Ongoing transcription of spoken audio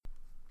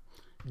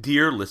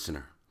Dear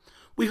listener,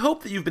 we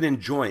hope that you've been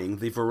enjoying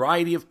the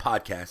variety of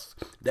podcasts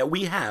that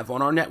we have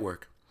on our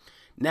network.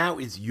 Now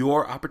is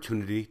your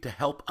opportunity to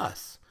help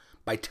us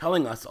by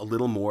telling us a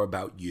little more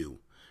about you.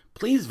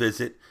 Please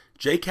visit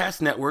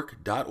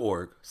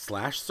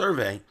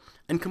jcastnetwork.org/survey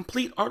and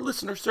complete our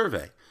listener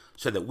survey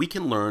so that we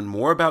can learn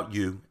more about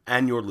you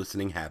and your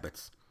listening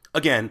habits.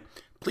 Again,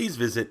 please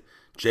visit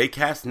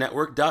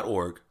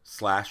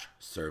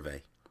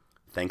jcastnetwork.org/survey.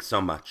 Thanks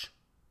so much.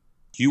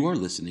 You are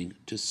listening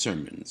to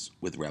Sermons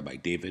with Rabbi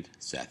David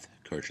Seth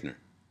Kirshner,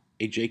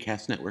 a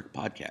JCast Network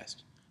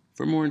podcast.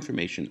 For more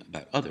information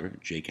about other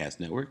JCast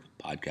Network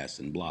podcasts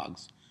and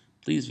blogs,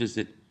 please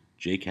visit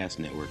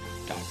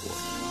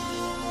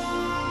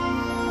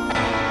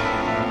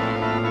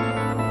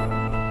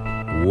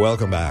jcastnetwork.org.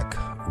 Welcome back.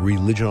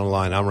 Religion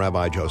Online. I'm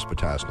Rabbi Joseph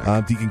Potasnik.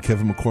 I'm Deacon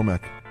Kevin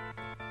McCormack.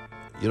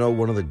 You know,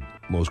 one of the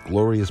most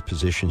glorious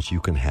positions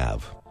you can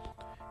have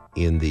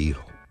in the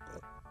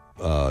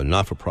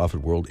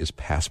not-for-profit world is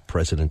past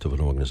president of an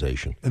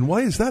organization. And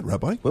why is that,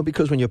 Rabbi? Well,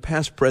 because when you're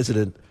past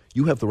president,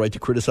 you have the right to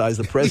criticize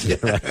the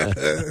president.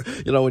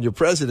 Right? You know, when you're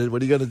president,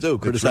 what are you going to do?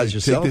 Criticize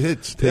yourself? Take the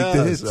hits. Take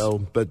the hits.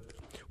 But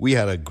we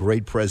had a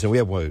great president. We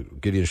have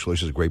Gideon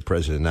Schlichter is a great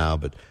president now,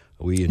 but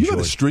we enjoyed... You've had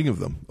a string of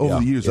them over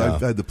the years. I've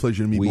had the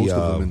pleasure to meet most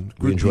of them. And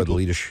we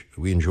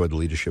enjoyed the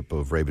leadership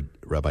of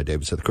Rabbi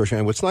David Seth Kirshner.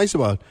 And what's nice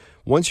about,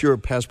 once you're a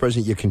past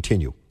president, you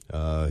continue.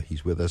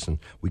 He's with us, and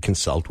we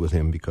consult with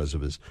him because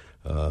of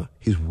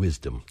his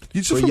wisdom.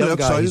 So from an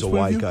outsider's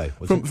point of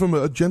view, from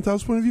a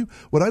Gentile's point of view,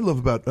 what I love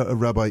about a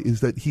rabbi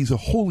is that he's a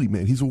holy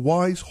man. He's a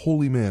wise,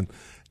 holy man.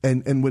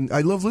 And when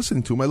I love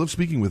listening to him, I love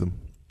speaking with him.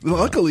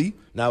 Luckily,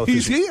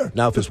 he's here.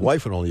 Now, if his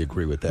wife would only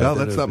agree with that. No,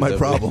 that's not my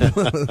problem.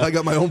 I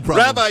got my own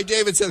problem. Rabbi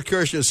David Seth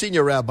Kirshner,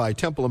 Senior Rabbi,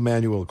 Temple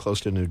Emmanuel,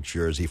 Closter, New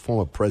Jersey,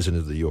 former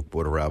president of the New York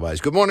Board of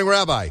Rabbis. Good morning,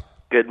 Rabbi.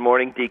 Good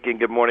morning, Deacon.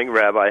 Good morning,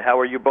 Rabbi. How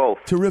are you both?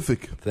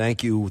 Terrific.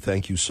 Thank you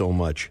so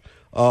much.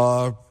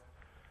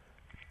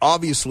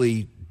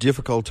 Obviously,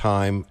 difficult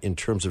time in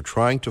terms of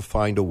trying to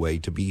find a way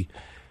to be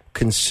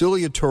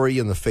conciliatory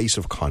in the face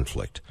of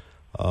conflict.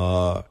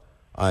 I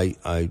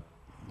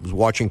was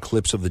watching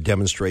clips of the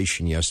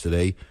demonstration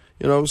yesterday.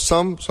 You know,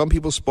 some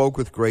people spoke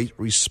with great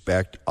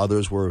respect.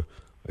 Others were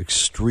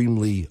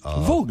extremely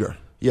vulgar.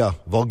 Yeah,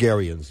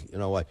 vulgarians. You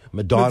know,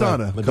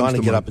 Madonna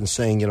get up and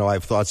saying, I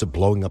have thoughts of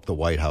blowing up the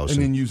White House.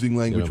 And then using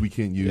language we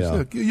can't use.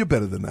 Yeah. You're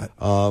better than that.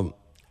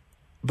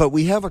 But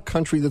we have a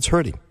country that's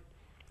hurting.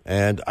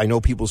 And I know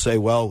people say,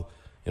 well,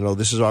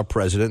 this is our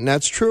president, and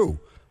that's true.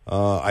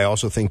 I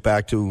also think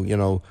back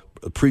to,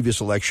 a previous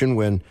election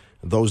when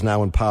those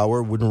now in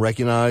power wouldn't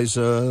recognize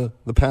the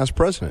past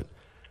president.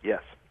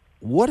 Yes.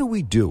 What do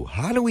we do?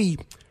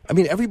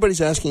 Everybody's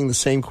asking the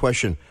same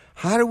question.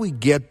 How do we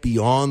get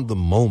beyond the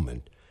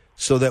moment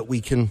so that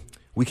we can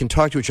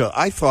talk to each other?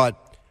 I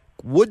thought,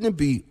 wouldn't it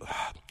be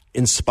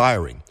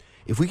inspiring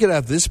if we could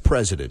have this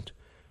president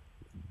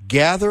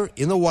gather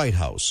in the White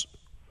House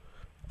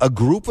a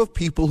group of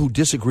people who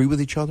disagree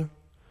with each other,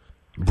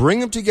 bring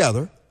them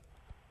together,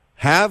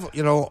 have,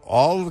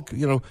 all,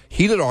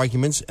 heated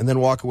arguments, and then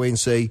walk away and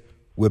say,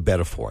 we're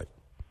better for it.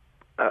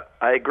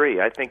 I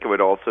agree. I think it would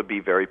also be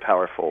very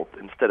powerful,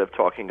 instead of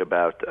talking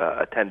about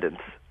attendance,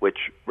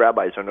 which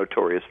rabbis are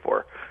notorious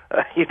for.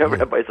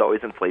 Rabbis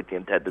always inflate the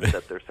attendance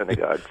at their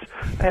synagogues.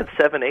 I had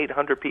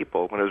 700-800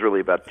 people when it was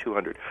really about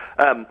 200.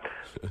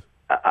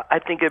 I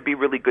think it'd be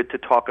really good to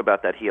talk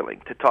about that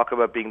healing, to talk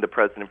about being the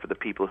president for the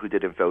people who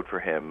didn't vote for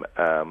him.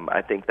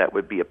 I think that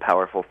would be a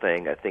powerful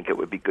thing. I think it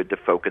would be good to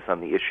focus on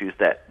the issues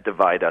that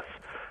divide us,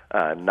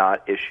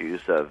 not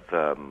issues of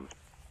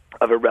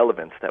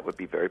irrelevance. That would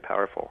be very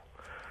powerful.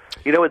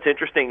 It's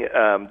interesting,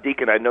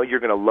 Deacon, I know you're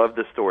going to love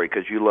this story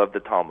because you love the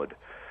Talmud.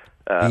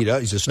 He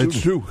does. He's a student.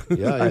 It's true.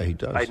 Yeah, he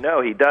does. I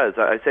know he does.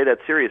 I say that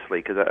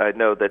seriously because I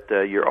know that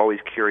you're always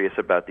curious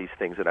about these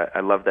things, and I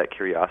love that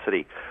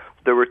curiosity.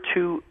 There were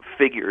two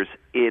figures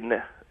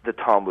in the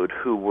Talmud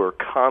who were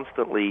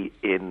constantly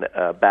in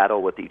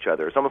battle with each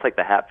other. It's almost like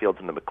the Hatfields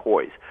and the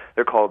McCoys.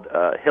 They're called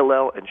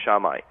Hillel and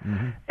Shammai.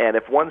 Mm-hmm. And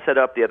if one said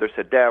up, the other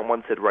said down,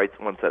 one said right,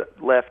 one said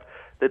left.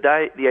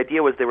 The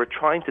idea was they were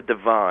trying to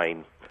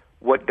divine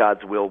what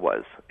God's will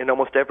was in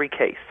almost every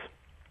case.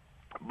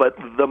 But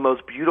the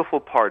most beautiful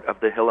part of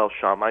the Hillel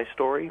Shammai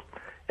story,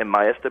 in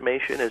my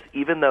estimation, is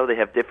even though they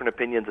have different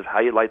opinions of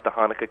how you light the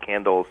Hanukkah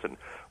candles and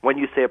when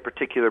you say a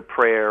particular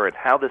prayer and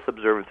how this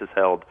observance is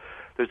held,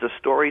 there's a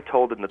story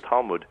told in the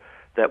Talmud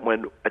that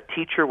when a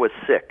teacher was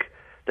sick,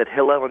 that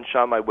Hillel and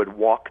Shammai would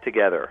walk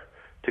together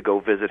to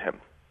go visit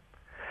him.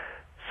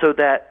 So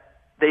that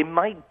they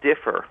might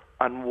differ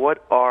on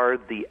what are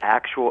the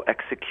actual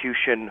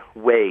execution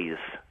ways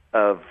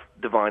of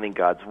divining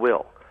God's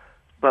will.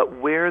 But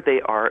where they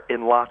are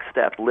in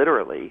lockstep,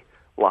 literally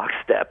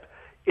lockstep,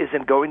 is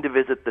in going to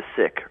visit the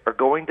sick or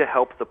going to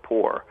help the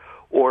poor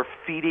or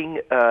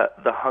feeding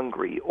the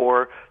hungry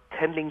or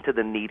tending to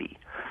the needy.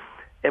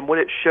 And what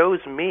it shows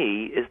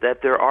me is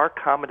that there are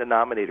common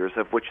denominators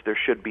of which there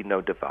should be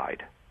no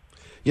divide.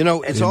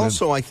 It's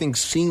also, I think,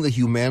 seeing the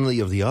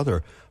humanity of the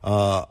other.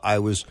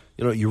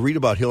 You read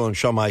about Hillel and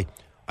Shammai.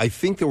 I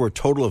think there were a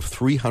total of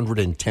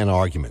 310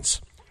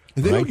 arguments.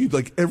 And they argued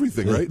like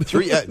everything, right?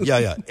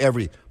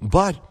 Every.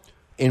 But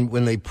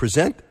when they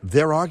present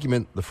their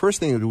argument, the first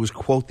thing they do is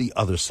quote the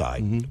other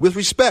side with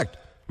respect,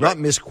 not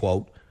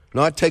misquote,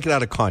 not take it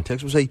out of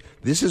context. We'll say,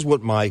 this is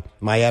what my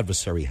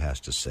adversary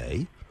has to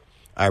say.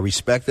 I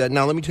respect that.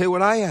 Now let me tell you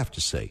what I have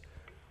to say.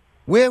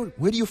 Where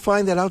do you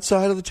find that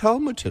outside of the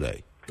Talmud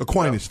today?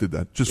 Aquinas did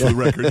that, just for the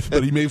record,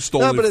 but he may have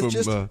stolen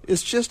it from...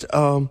 It's just,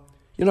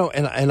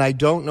 and I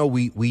don't know,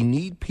 we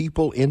need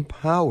people in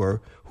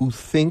power who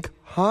think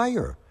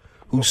higher,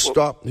 who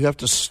have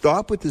to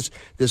stop with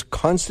this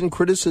constant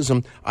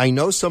criticism. I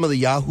know some of the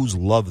yahoos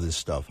love this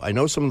stuff. I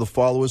know some of the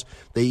followers,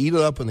 they eat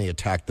it up and they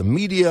attack the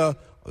media.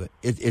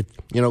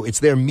 It's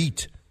their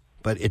meat,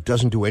 but it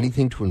doesn't do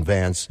anything to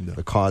advance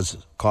the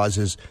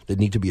causes that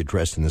need to be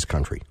addressed in this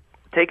country.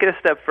 Take it a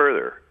step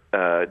further,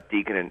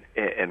 Deacon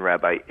and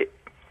Rabbi.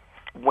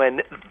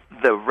 When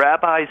the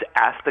rabbis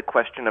ask the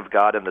question of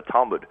God in the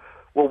Talmud,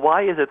 well,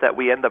 why is it that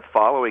we end up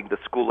following the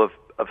school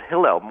of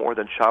Hillel more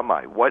than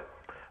Shammai? What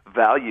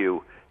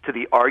value to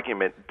the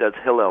argument does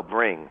Hillel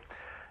bring?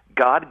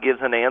 God gives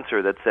an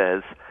answer that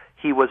says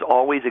he was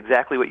always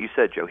exactly what you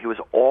said, Joe. He was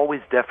always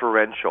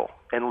deferential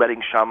and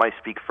letting Shammai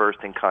speak first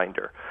and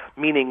kinder,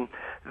 meaning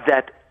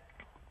that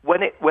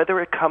whether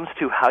it comes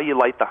to how you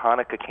light the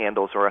Hanukkah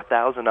candles or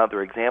 1,000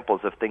 other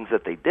examples of things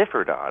that they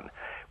differed on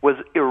was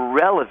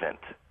irrelevant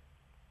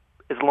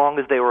as long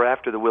as they were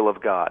after the will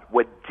of God.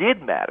 What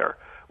did matter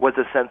was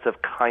a sense of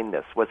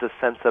kindness, was a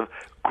sense of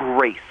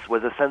grace,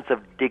 was a sense of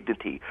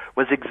dignity,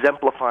 was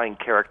exemplifying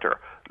character.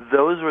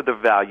 Those were the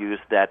values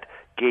that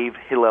gave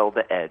Hillel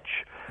the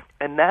edge.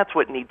 And that's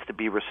what needs to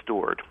be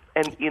restored.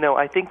 And,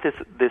 I think this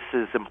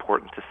is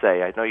important to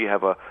say. I know you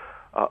have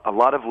a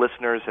lot of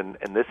listeners, and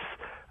this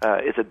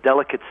is a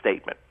delicate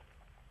statement.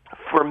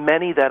 For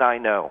many that I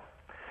know,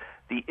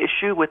 the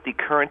issue with the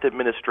current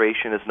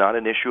administration is not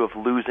an issue of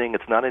losing.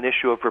 It's not an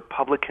issue of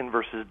Republican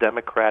versus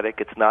Democratic.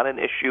 It's not an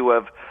issue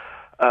of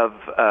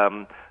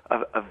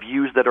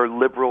views that are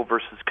liberal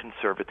versus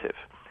conservative.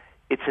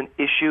 It's an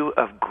issue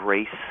of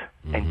grace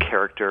and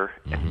character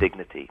and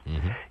dignity.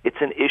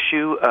 It's an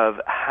issue of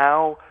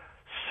how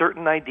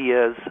certain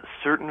ideas,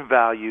 certain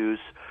values,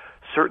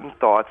 certain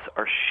thoughts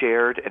are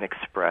shared and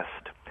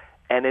expressed.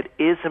 And it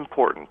is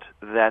important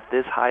that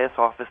this highest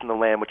office in the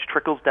land, which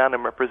trickles down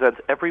and represents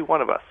every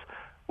one of us,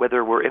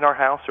 whether we're in our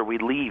house or we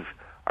leave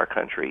our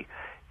country,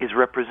 is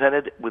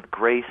represented with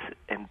grace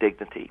and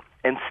dignity,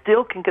 and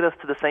still can get us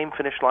to the same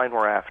finish line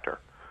we're after.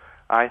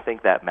 I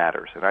think that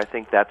matters, and I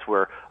think that's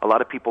where a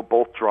lot of people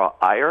both draw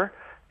ire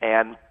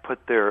and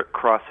put their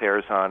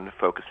crosshairs on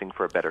focusing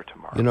for a better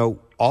tomorrow.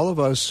 All of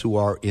us who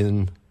are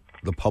in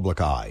the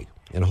public eye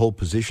and hold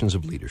positions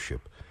of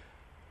leadership,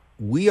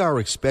 we are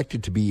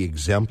expected to be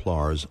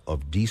exemplars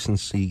of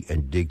decency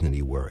and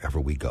dignity wherever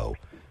we go.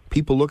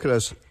 People look at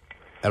us,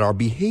 at our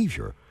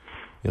behavior,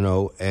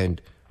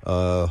 and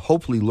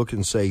hopefully look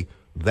and say,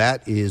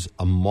 that is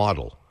a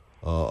model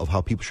of how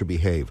people should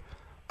behave.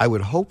 I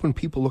would hope when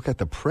people look at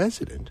the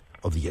President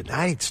of the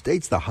United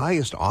States, the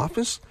highest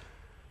office,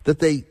 that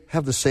they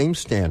have the same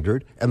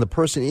standard, and the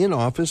person in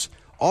office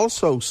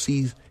also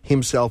sees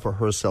himself or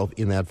herself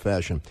in that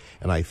fashion.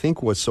 And I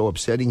think what's so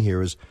upsetting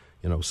here is,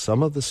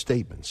 some of the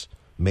statements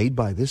made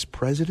by this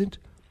president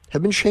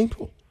have been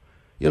shameful.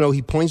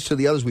 He points to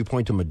the others. We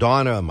point to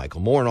Madonna and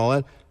Michael Moore and all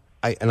that.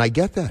 I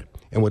get that.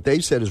 And what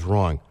they've said is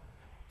wrong.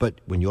 But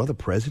when you're the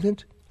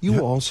president, you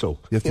have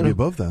to be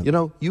above that.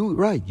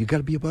 You got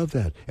to be above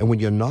that. And when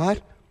you're not,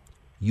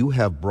 you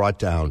have brought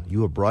down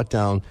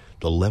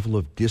the level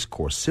of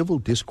discourse, civil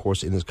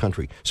discourse in this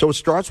country. So it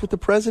starts with the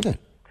president.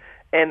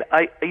 And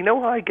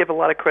who I give a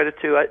lot of credit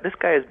to? This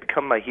guy has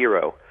become my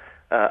hero.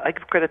 I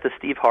give credit to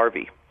Steve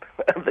Harvey,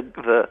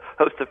 the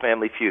host of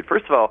Family Feud.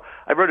 First of all,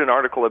 I wrote an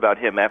article about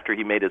him after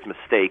he made his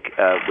mistake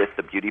with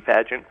the beauty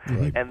pageant.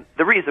 Right. And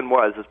the reason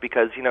is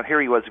because,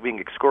 here he was being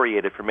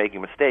excoriated for making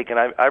a mistake. And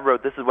I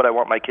wrote, this is what I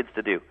want my kids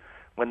to do.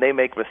 When they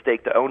make a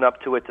mistake, to own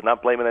up to it, to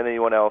not blame it on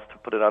anyone else, to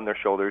put it on their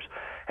shoulders.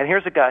 And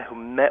here's a guy who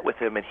met with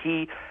him, and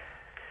he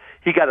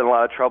got in a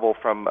lot of trouble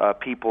from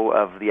people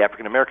of the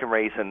African American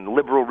race and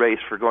liberal race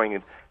for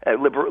going,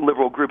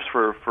 liberal groups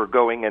for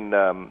going and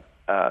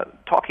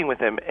talking with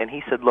him. And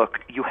he said, look,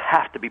 you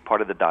have to be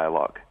part of the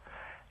dialogue.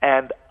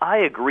 And I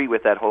agree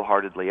with that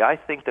wholeheartedly. I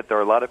think that there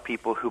are a lot of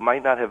people who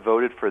might not have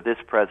voted for this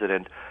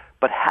president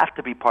but have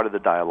to be part of the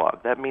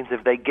dialogue. That means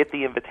if they get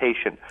the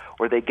invitation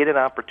or they get an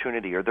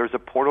opportunity or there's a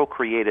portal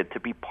created to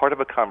be part of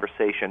a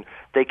conversation,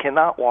 they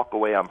cannot walk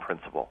away on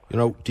principle.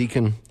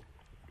 Deacon,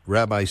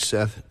 Rabbi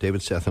Seth,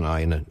 David Seth, and I,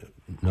 and a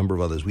number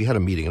of others, we had a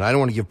meeting. And I don't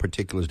want to give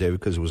particulars,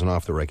 David, because it was an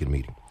off-the-record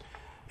meeting.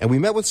 And we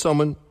met with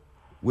someone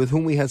with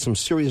whom we had some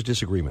serious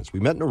disagreements. We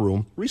met in a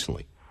room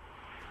recently.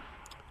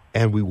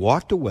 And we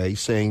walked away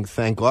saying,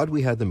 thank God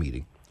we had the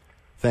meeting.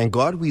 Thank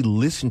God we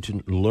listened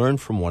to learn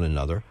from one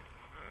another.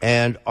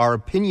 And our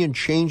opinion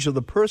changed of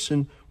the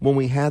person when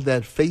we had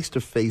that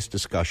face-to-face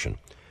discussion.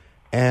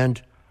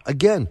 And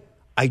again,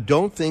 I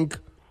don't think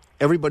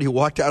everybody who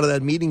walked out of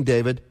that meeting,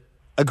 David,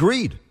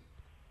 agreed.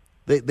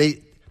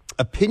 They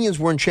opinions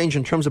weren't changed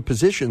in terms of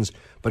positions,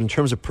 but in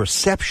terms of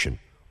perception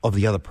of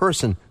the other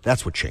person.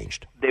 That's what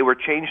changed. They were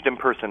changed in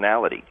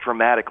personality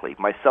dramatically,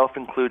 myself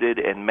included,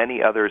 and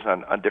many others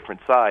on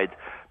different sides,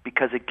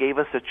 because it gave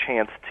us a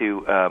chance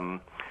to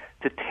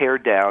tear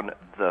down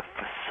the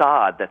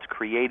facade that's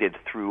created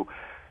through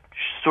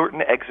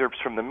certain excerpts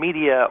from the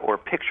media or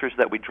pictures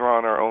that we draw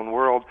in our own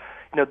world.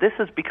 This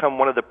has become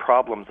one of the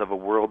problems of a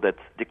world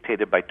that's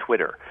dictated by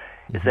Twitter,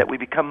 is that we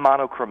become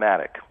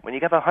monochromatic. When you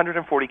have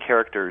 140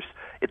 characters,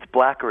 it's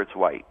black or it's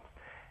white.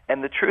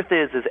 And the truth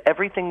is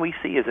everything we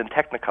see is in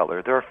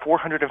Technicolor. There are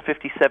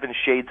 457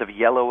 shades of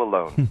yellow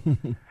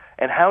alone.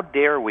 And how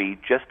dare we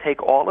just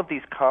take all of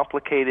these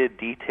complicated,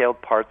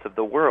 detailed parts of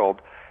the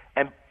world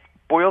and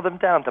boil them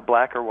down to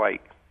black or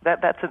white?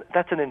 That's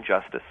an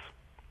injustice.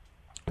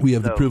 We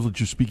have the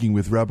privilege of speaking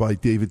with Rabbi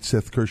David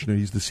Seth Kirshner.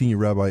 He's the senior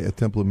rabbi at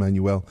Temple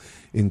Emmanuel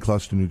in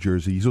Gloucester, New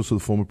Jersey. He's also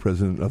the former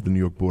president of the New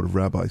York Board of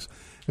Rabbis.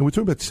 And we're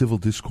talking about civil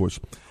discourse.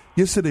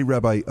 Yesterday,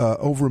 Rabbi,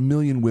 over 1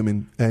 million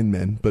women and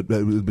men, but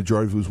the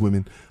majority of it was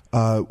women,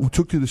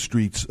 took to the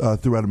streets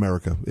throughout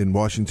America, in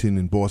Washington,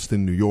 in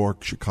Boston, New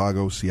York,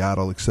 Chicago,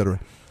 Seattle, etc.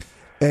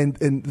 And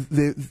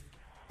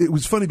it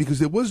was funny because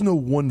there was no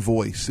one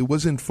voice. It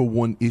wasn't for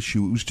one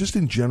issue. It was just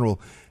in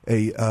general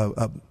a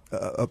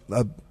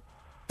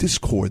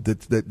discord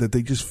that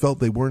they just felt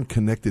they weren't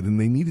connected,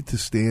 and they needed to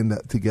stand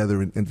together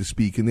and to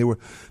speak. And there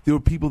were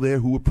people there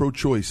who were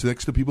pro-choice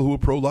next to people who were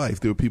pro-life.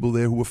 There were people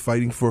there who were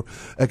fighting for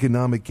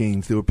economic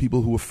gains. There were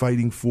people who were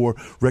fighting for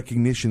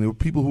recognition. There were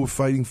people who were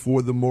fighting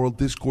for the moral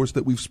discourse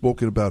that we've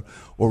spoken about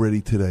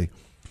already today.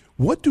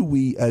 What do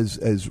we,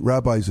 as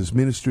rabbis, as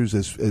ministers,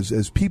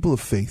 as people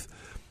of faith,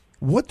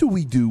 what do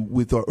we do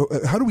with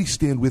how do we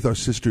stand with our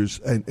sisters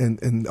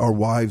and our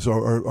wives,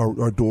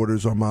 our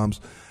daughters, our moms,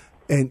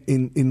 and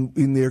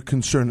in their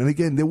concern? And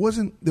again, there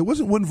wasn't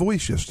one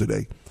voice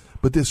yesterday,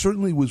 but there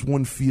certainly was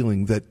one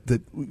feeling that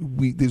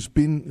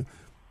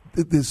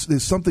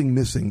there's something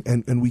missing,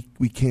 and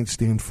we can't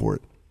stand for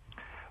it.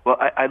 Well,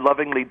 I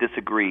lovingly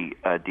disagree,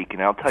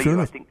 Deacon. I'll tell Fair you,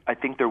 enough. I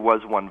think there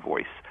was one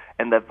voice,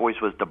 and that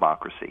voice was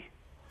democracy.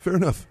 Fair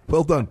enough.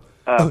 Well done.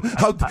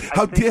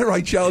 How dare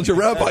I challenge a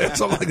rabbi on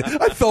something like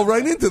that? I fell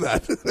right into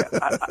that.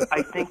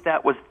 I think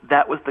that was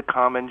the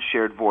common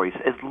shared voice.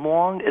 As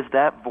long as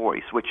that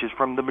voice, which is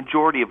from the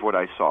majority of what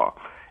I saw,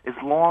 as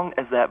long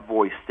as that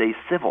voice stays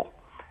civil,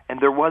 and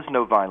there was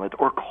no violence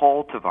or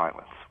call to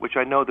violence, which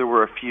I know there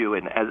were a few,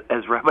 and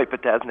as Rabbi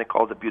Potasnik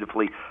calls it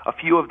beautifully, a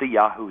few of the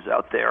yahoos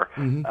out there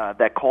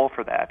that call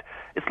for that.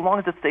 As long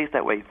as it stays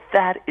that way,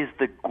 that is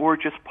the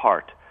gorgeous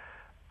part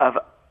of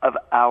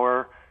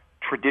our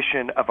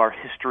tradition, of our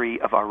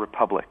history, of our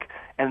republic.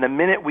 And the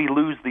minute we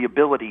lose the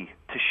ability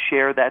to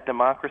share that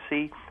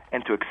democracy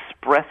and to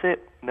express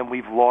it, then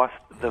we've lost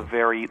the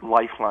very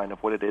lifeline of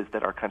what it is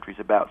that our country's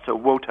about. So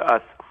woe to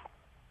us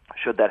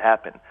should that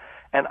happen.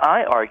 And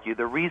I argue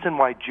the reason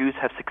why Jews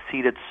have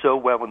succeeded so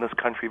well in this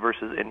country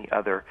versus any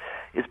other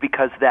is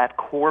because that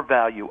core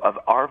value of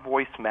our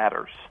voice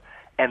matters.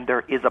 And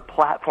there is a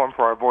platform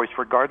for our voice,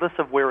 regardless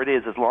of where it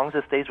is, as long as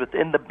it stays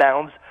within the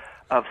bounds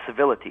of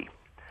civility.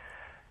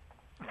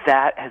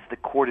 That is the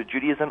core to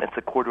Judaism, it's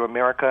the core to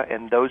America,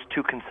 and those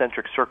two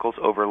concentric circles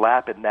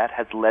overlap, and that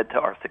has led to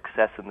our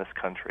success in this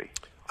country.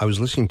 I was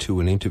listening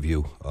to an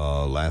interview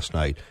last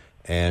night,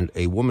 and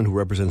a woman who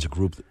represents a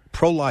group,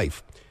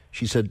 pro-life,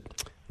 she said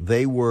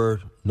they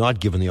were not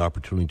given the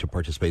opportunity to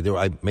participate.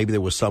 Maybe there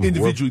was some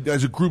individually,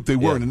 as a group, they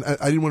weren't, and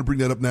I didn't want to bring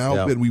that up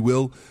now, and we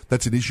will.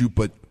 That's an issue,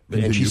 but...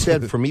 And she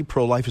said, for me,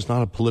 pro-life is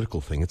not a political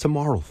thing. It's a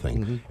moral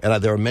thing.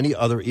 And there are many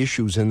other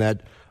issues in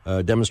that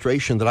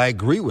demonstration that I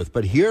agree with.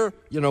 But here,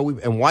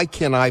 and why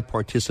can't I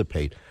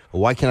participate? Or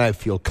why can't I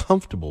feel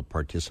comfortable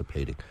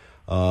participating?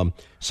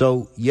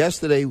 So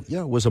yesterday,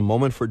 was a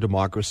moment for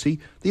democracy.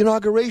 The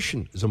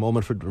inauguration is a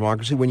moment for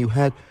democracy when you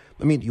have,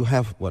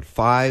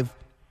 5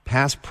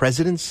 past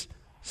presidents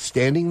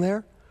standing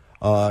there,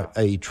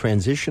 a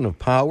transition of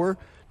power.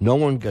 No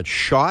one got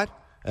shot,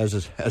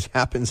 as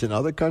happens in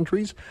other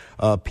countries.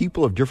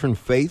 People of different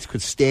faiths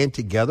could stand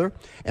together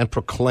and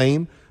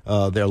proclaim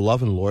their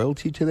love and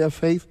loyalty to their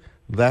faith.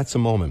 That's a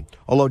moment.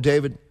 Although,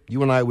 David,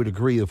 you and I would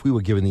agree if we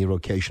were given the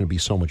invocation, it'd be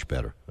so much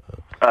better.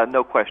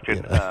 No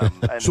question.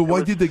 So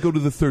why did they go to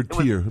the third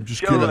tier? I'm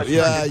just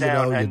curious.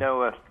 I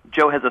know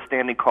Joe has a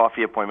standing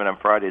coffee appointment on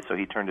Friday, so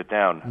he turned it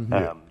down.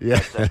 At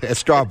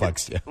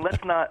Starbucks. Yeah.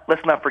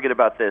 Let's not forget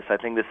about this. I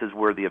think this is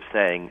worthy of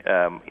saying.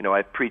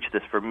 I've preached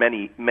this for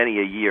many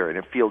a year, and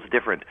it feels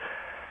different.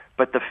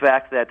 But the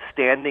fact that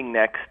standing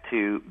next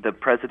to the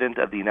President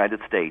of the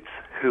United States,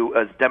 who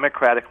was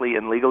democratically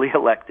and legally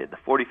elected, the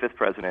 45th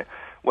president,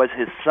 was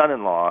his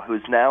son-in-law,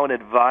 who's now an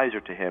advisor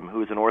to him,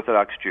 who is an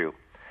Orthodox Jew,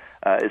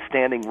 is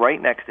standing right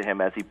next to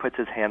him as he puts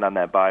his hand on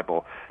that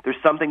Bible. There's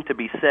something to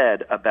be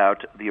said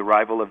about the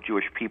arrival of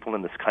Jewish people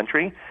in this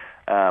country.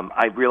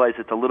 I realize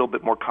it's a little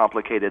bit more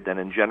complicated than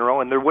in general,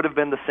 and there would have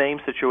been the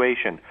same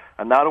situation.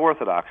 Not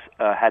Orthodox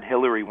had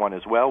Hillary won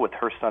as well, with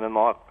her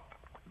son-in-law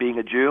being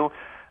a Jew.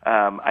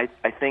 I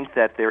think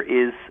that there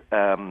is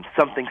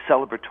something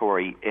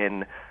celebratory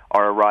in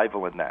our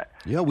arrival in that.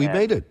 Yeah, we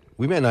made it.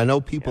 We may. And I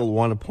know people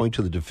want to point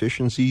to the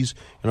deficiencies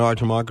in our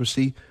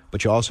democracy,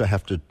 but you also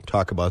have to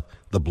talk about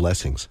the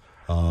blessings.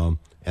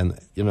 And,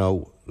 you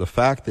know, the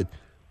fact that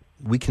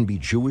we can be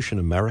Jewish in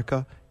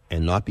America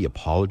and not be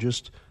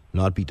apologists,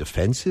 not be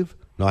defensive,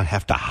 not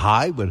have to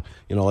hide, when,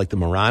 you know, like the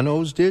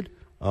Moranos did,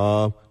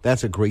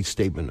 that's a great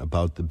statement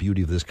about the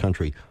beauty of this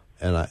country.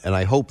 And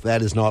I hope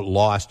that is not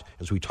lost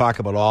as we talk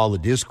about all the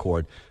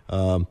discord.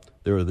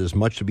 There's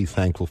much to be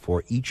thankful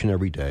for each and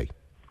every day.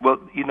 Well,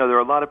 you know, there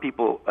are a lot of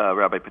people,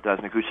 Rabbi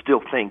Podesnik, who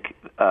still think,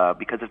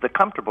 because it's a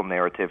comfortable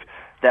narrative,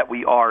 that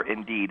we are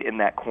indeed in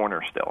that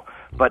corner still.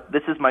 But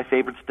this is my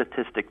favorite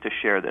statistic to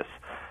share this.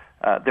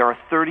 There are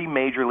 30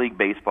 Major League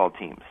Baseball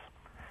teams,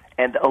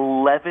 and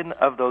 11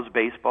 of those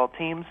baseball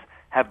teams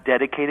have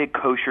dedicated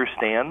kosher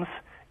stands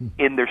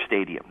in their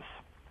stadiums.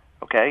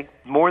 Okay?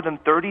 More than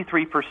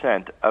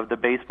 33% of the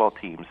baseball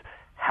teams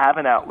have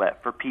an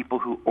outlet for people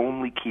who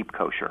only keep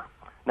kosher.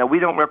 Now, we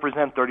don't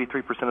represent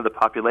 33% of the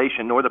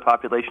population, nor the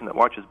population that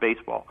watches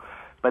baseball.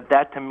 But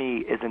that, to me,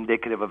 is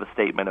indicative of a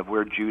statement of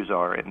where Jews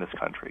are in this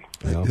country.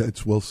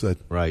 It's well said.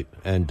 Right.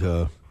 And,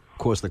 of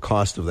course, the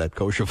cost of that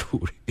kosher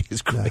food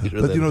is greater.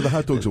 Yeah, but, you know, the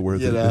hot dogs are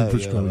worth it.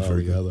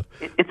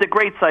 It's a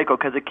great cycle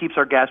because it keeps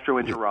our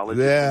gastroenterologists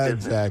in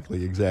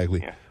business.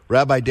 Exactly. Yeah.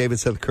 Rabbi David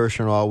Seth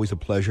Kirshner, always a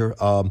pleasure.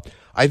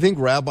 I think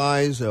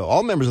rabbis,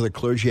 all members of the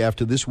clergy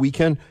after this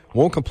weekend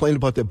won't complain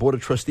about their Board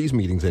of Trustees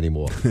meetings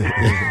anymore.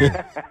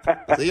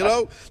 So, you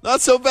know,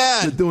 not so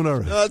bad. They're doing all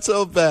right. Not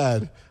so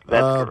bad.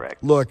 That's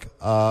correct. Look,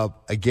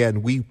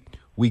 again,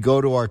 we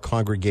go to our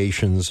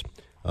congregations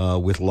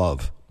with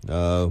love.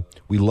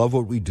 We love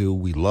what we do.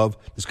 We love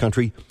this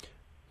country.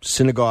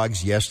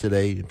 Synagogues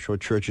yesterday,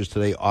 churches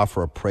today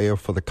offer a prayer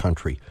for the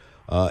country.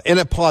 In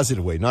a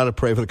positive way, not a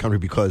prayer for the country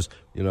because,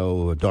 you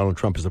know, Donald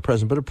Trump is the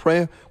president, but a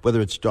prayer, whether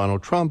it's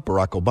Donald Trump,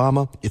 Barack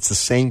Obama, it's the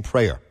same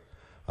prayer.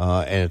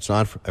 And it's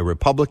not a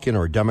Republican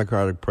or a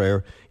Democratic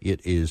prayer.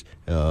 It is,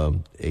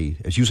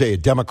 as you say, a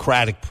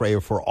democratic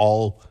prayer for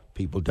all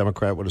people,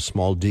 Democrat with a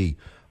small d.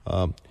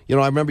 You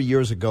know, I remember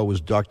years ago was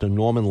Dr.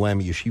 Norman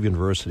Lamb at Yeshiva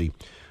University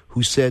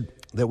who said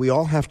that we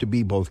all have to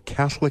be both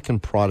Catholic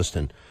and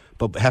Protestant,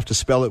 but have to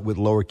spell it with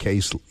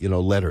lowercase, you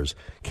know, letters.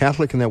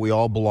 Catholic in that we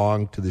all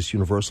belong to this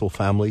universal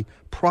family.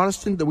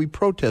 Protestant that we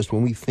protest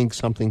when we think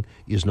something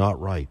is not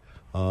right.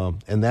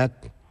 And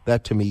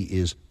that to me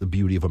is the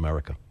beauty of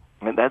America.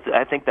 And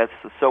I think that's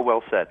so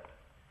well said.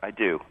 I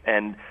do.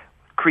 And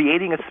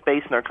creating a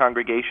space in our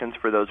congregations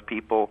for those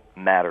people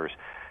matters.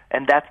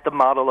 And that's the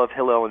model of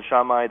Hillel and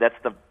Shammai.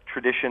 That's the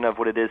tradition of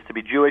what it is to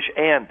be Jewish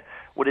and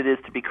what it is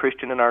to be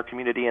Christian in our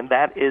community, and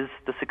that is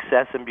the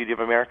success and beauty of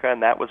America,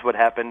 and that was what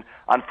happened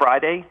on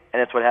Friday,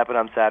 and it's what happened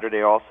on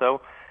Saturday also.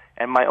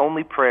 And my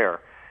only prayer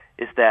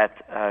is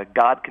that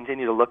God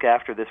continue to look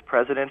after this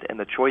president and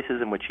the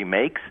choices in which he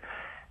makes,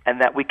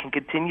 and that we can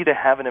continue to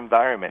have an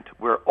environment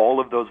where all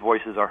of those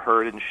voices are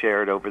heard and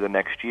shared over the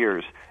next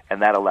years,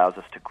 and that allows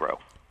us to grow.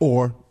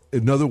 Or,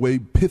 another way,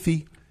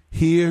 pithy,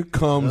 here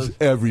comes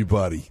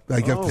everybody.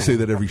 I have to say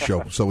that every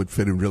show, so it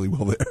fit in really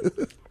well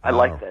there. I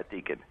like that,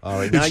 Deacon. All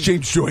right, it's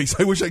James Joyce.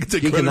 I wish I could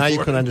take Deacon, credit now for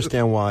you can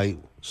understand why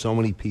so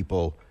many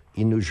people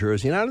in New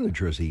Jersey and out of New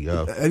Jersey,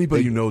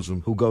 anybody who knows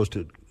him, who goes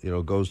to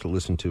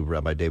listen to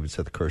Rabbi David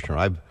Seth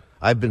Kirshner.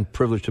 I've been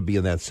privileged to be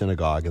in that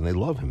synagogue, and they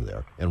love him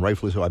there, and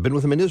rightfully so. I've been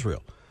with him in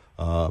Israel,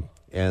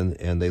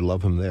 and they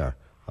love him there.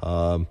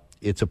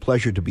 It's a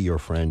pleasure to be your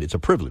friend. It's a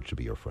privilege to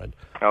be your friend.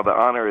 Well, the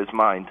honor is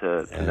mine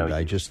to know you.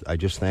 I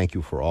just thank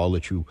you for all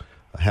that you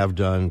have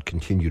done,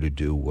 continue to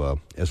do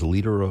as a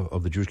leader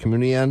of the Jewish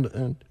community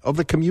and of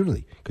the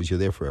community, because you're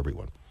there for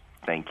everyone.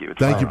 Thank you.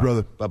 Thank you,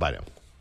 brother. Bye-bye now.